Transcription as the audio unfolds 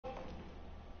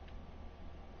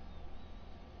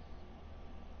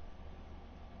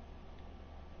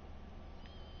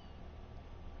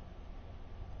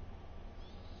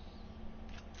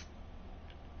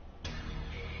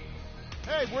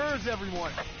Hey, where is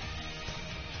everyone?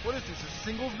 What is this, a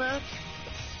singles match?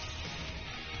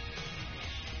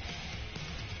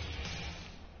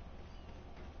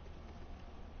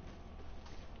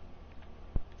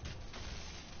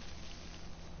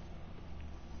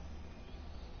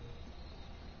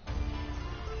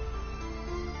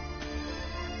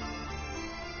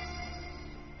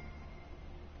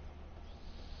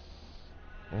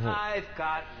 I've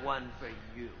got one for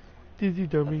you. Dizzy A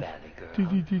dummies. valley girl,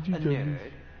 Dizzy a dummies.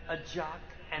 nerd, a jock,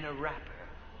 and a rapper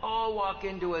all walk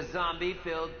into a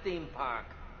zombie-filled theme park.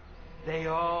 They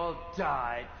all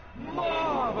died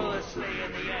marvelously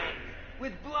in the end,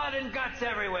 with blood and guts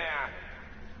everywhere.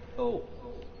 Oh,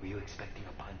 were you expecting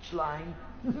a punchline?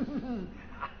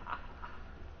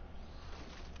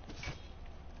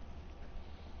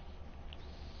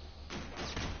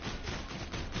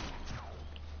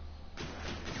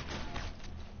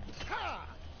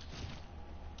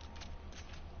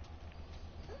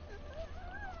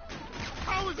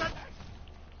 How is that?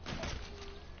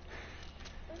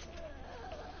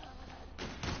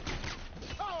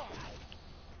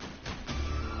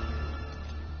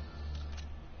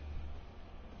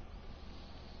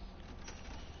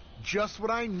 Just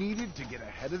what I needed to get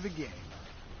ahead of the game.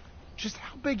 Just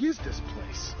how big is this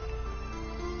place?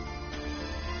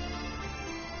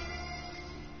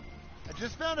 I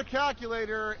just found a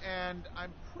calculator, and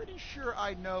I'm pretty sure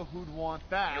I know who'd want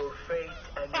that. Your fate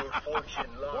and your fortune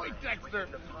lie. Boy, Dexter,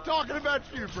 talking about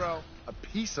you, bro. A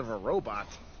piece of a robot.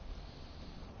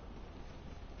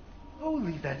 Oh,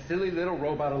 leave that silly little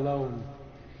robot alone.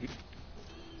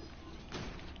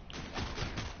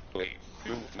 Please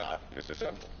do not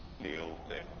disassemble. Neil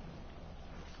Lynn.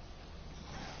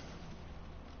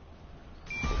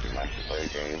 Would you like to play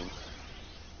games?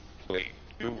 Please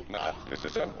do not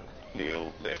disassemble.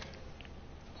 Neil Lynn.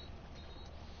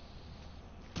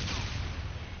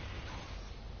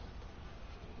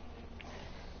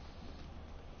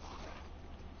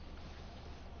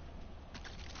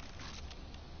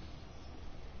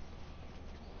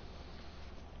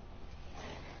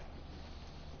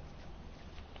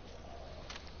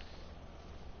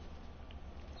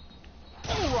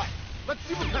 All right, let's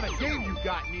see what kind of game you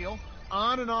got, Neil.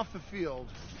 On and off the field,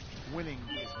 winning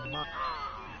is mine.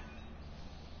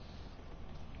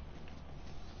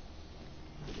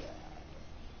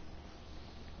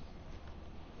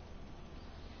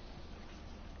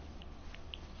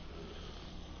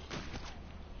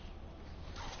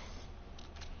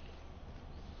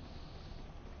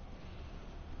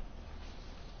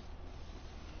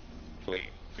 Please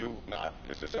do not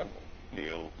disassemble.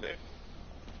 Neil Lynn.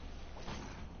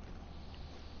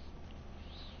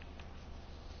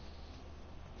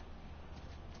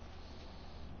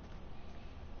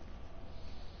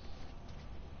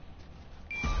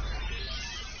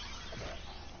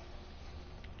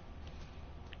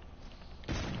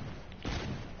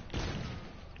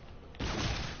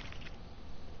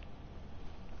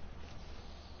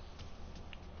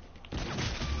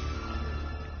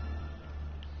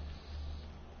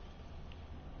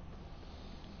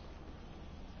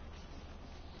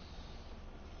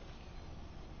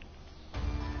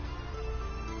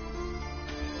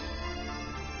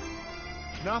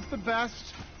 Not the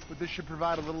best, but this should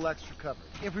provide a little extra coverage.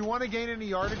 If we want to gain any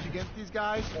yardage against these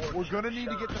guys, we're going to need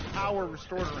to get the power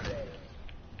restored around.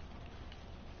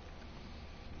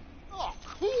 Oh,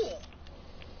 cool!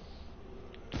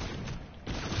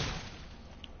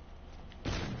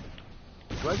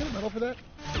 Do I get a medal for that?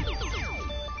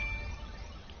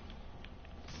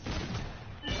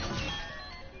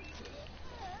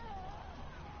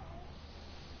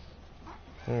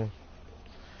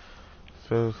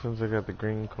 So since I got the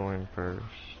green coin first.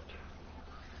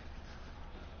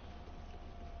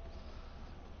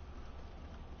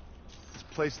 This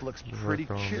place looks pretty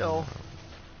chill.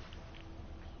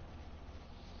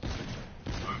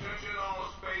 Attention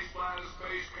all spaceman and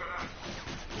space cadets.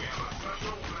 We have a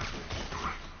special message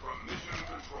direct from Mission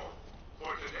Control.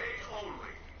 For today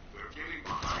only, we're giving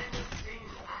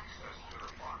behind-the-scenes access to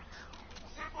the park.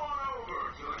 Zip on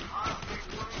over to the Cosmic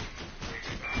Lane. Take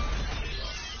advantage of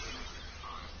the limited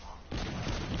time offer.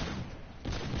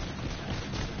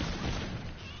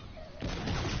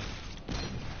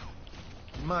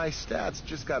 My stats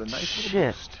just got a nice little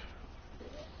Shit. boost.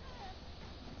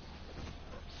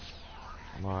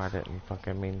 Well, I didn't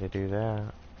fucking mean to do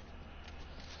that.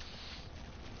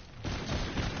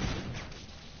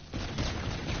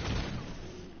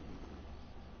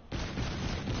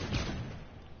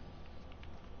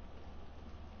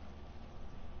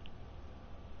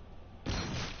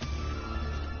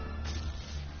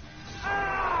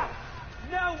 Ah!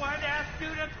 No one asked you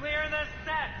to clear the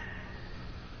set!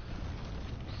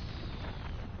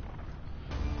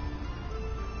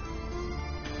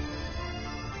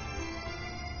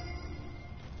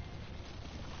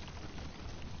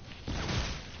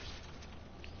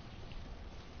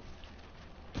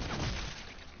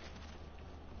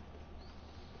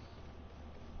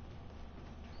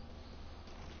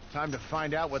 Time to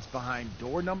find out what's behind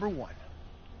door number 1.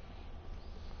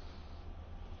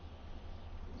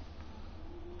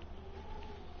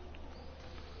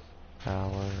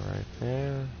 Power right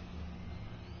there.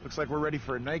 Looks like we're ready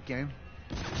for a night game.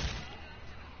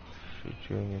 Shoot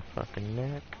you in your fucking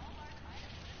neck.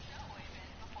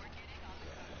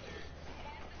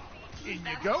 In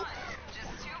you go.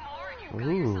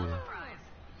 Ooh.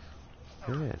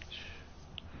 Bitch.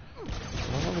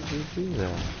 Why would you do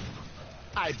that?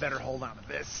 I better hold on to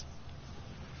this.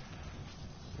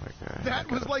 Okay,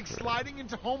 That was like sliding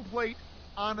into home plate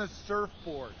on a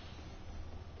surfboard.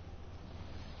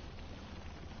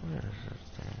 Where is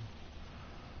this thing?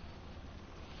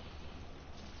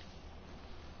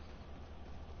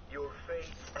 Your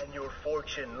fate and your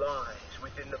fortune lies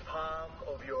within the palm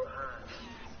of your hand.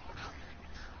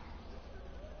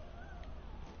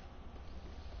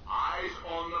 Eyes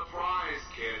on the prize,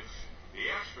 kids. The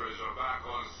extras are back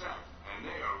on set, and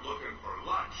they are looking for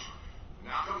lunch.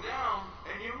 Knock them down,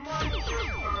 and you might just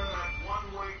earn that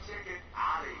one-way ticket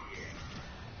out of here.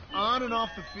 On and off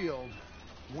the field,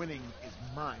 winning is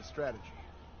my strategy.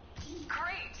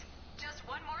 Great! Just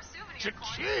one more souvenir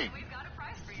Cha-ching! coin, and we've got a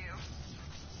prize for you.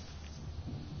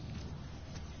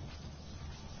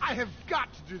 I have got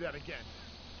to do that again.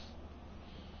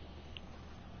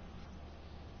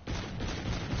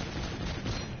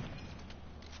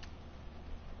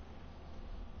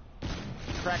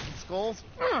 Cracking skulls?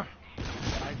 I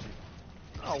do.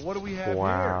 Oh, what do we have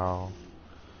Wow.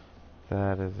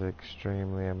 That is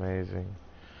extremely amazing.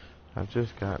 I've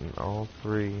just gotten all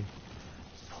 3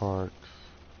 parts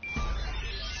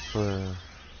for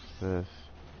this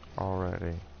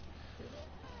already.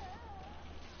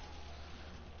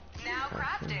 Now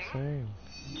That's crafting. insane.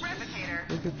 Replicator.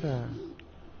 Look at that.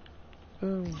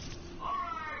 Boom. All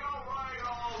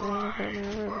right. Look at me,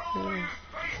 For all replicator. you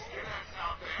space cadets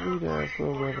out there, Sweet ass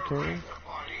little for your replicator. pizza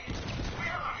party, we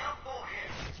have a helpful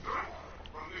hint direct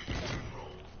from Mission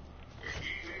Control. The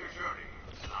key to your journey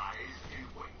lies in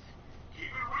wait.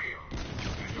 Keep it real,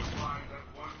 and you'll find that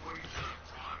one-way ticket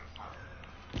on its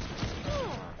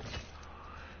own.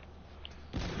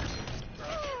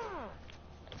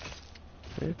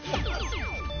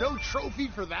 Bitch. No trophy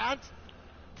for that?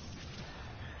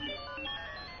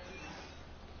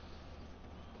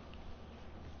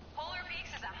 Polar Peaks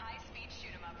is a high-speed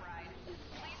shoot-'em-up ride.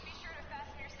 Please be sure to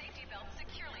fasten your safety belt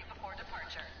securely before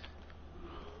departure.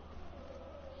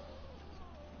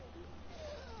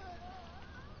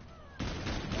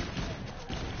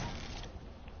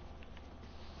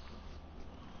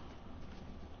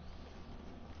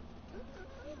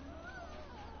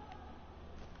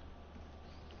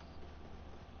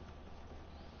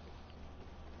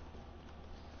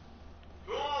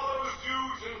 To all those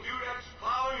dudes and dudettes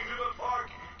plowing through the park,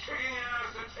 kicking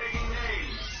ass and taking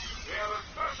names, we have a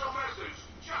special message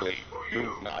just Please for do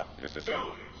you. not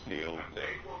disassemble. Buildings, Kneel and there.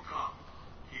 they will come.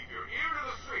 Keep your ear to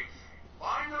the streets.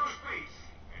 Find those beats,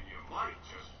 and you might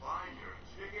just find your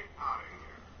ticket out of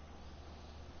here.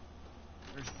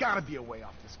 There's gotta be a way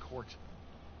off this court.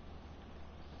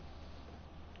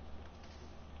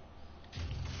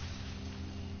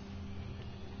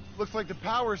 Looks like the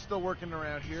power's still working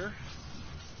around here.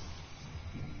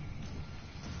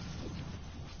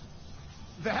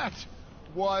 That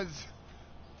was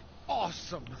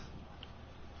awesome.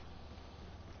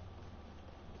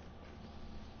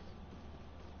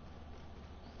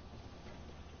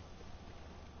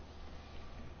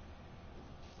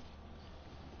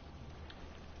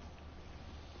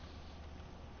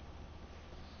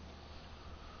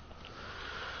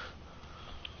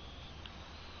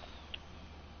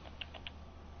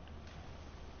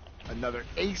 Another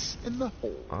ace in the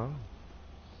hole. Oh.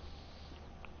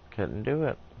 Couldn't do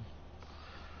it.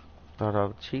 Thought I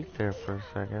would cheat there for a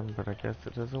second, but I guess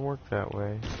it doesn't work that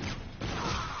way.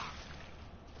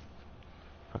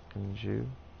 Fucking Jew.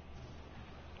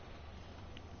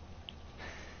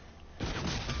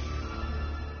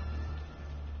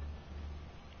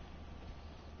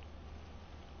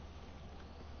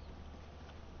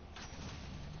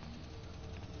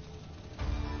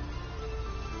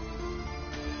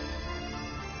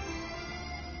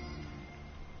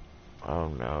 Oh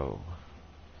no.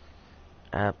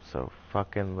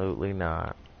 Abso-fucking-lutely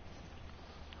not.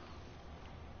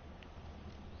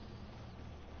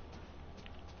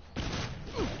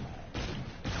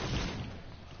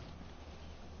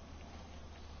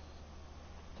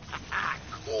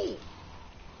 Cool.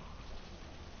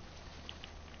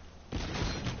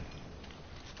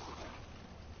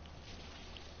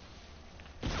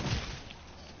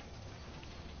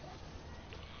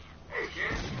 Hey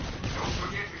kids, don't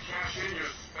forget to cash in your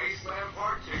Spaceland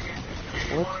Park ticket and get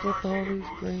What's with all these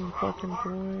green fucking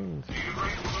coins?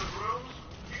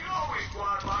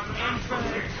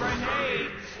 Infinite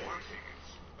grenades!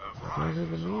 Where do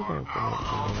the meat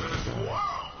information go?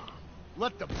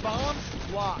 Let the bombs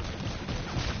fly.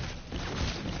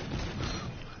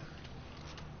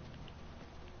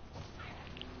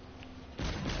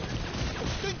 I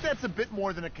think that's a bit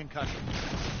more than a concussion.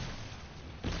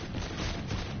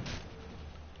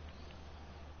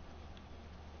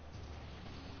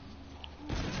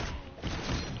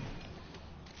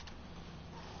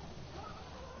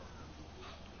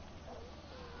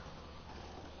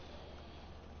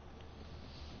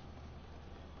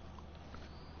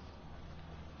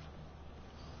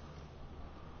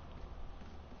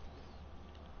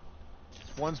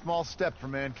 One small step for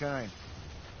mankind.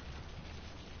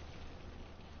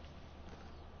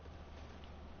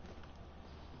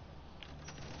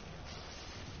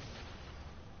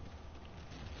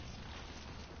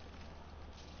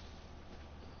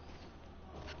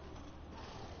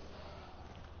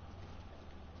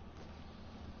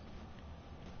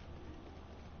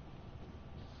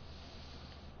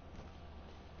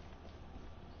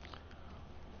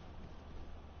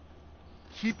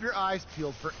 Keep your eyes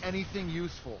peeled for anything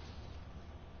useful.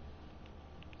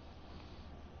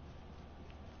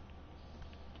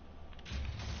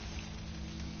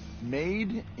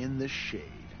 Made in the shade.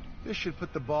 This should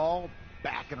put the ball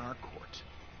back in our court.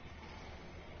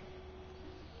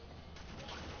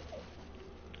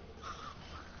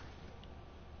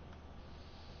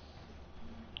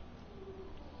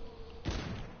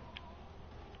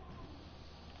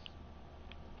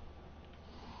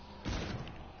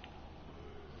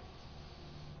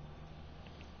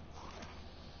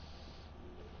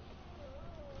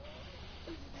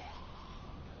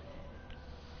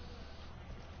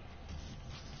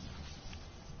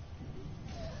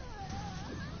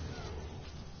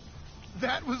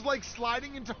 That was like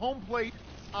sliding into home plate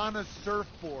on a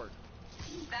surfboard.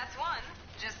 That's one.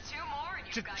 Just two more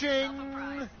and you've got yourself a Cha-ching!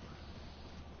 prize.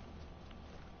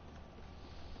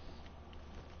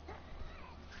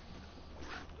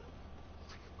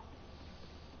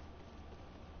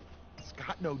 It's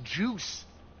got no juice.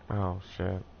 Oh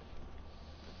shit.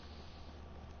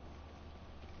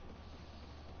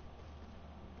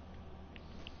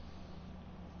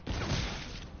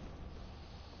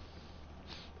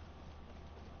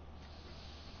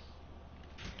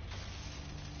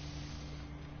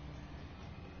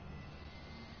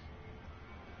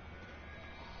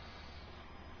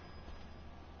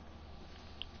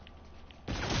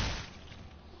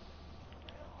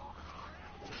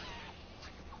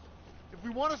 If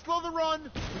we want to slow the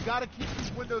run, we gotta keep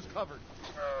these windows covered.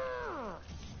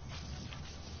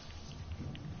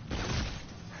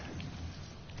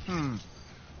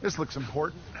 This looks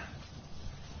important.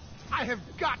 I have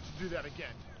got to do that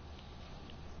again.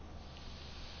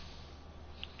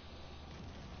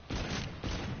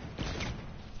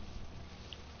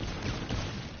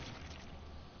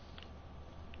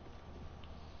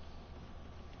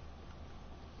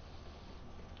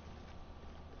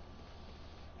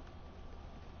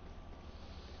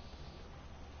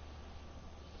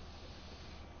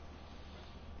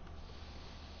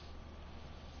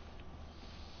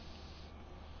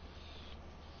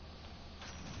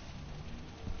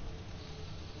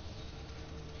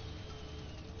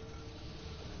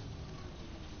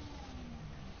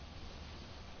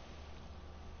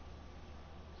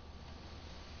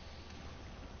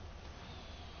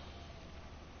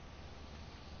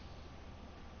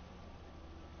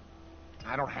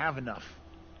 I don't have enough.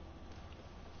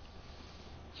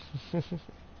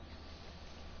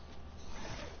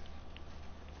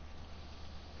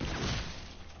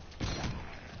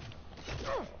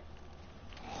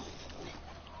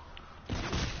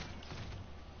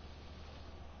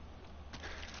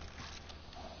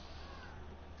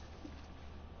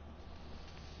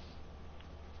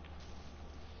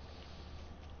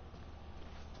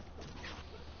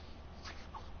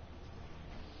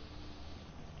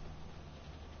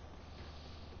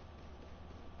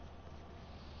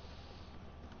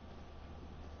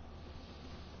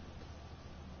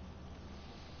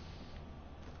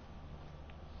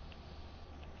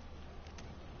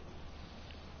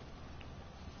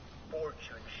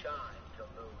 Fortune shines on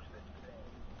those that play.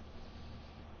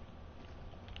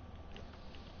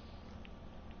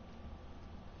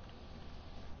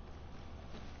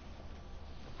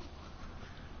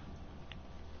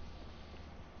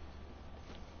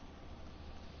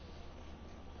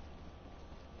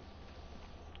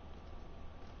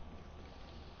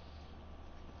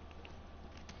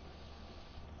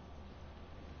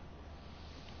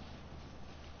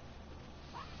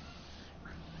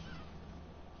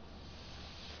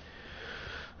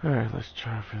 Alright, let's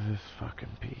try for this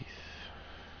fucking piece.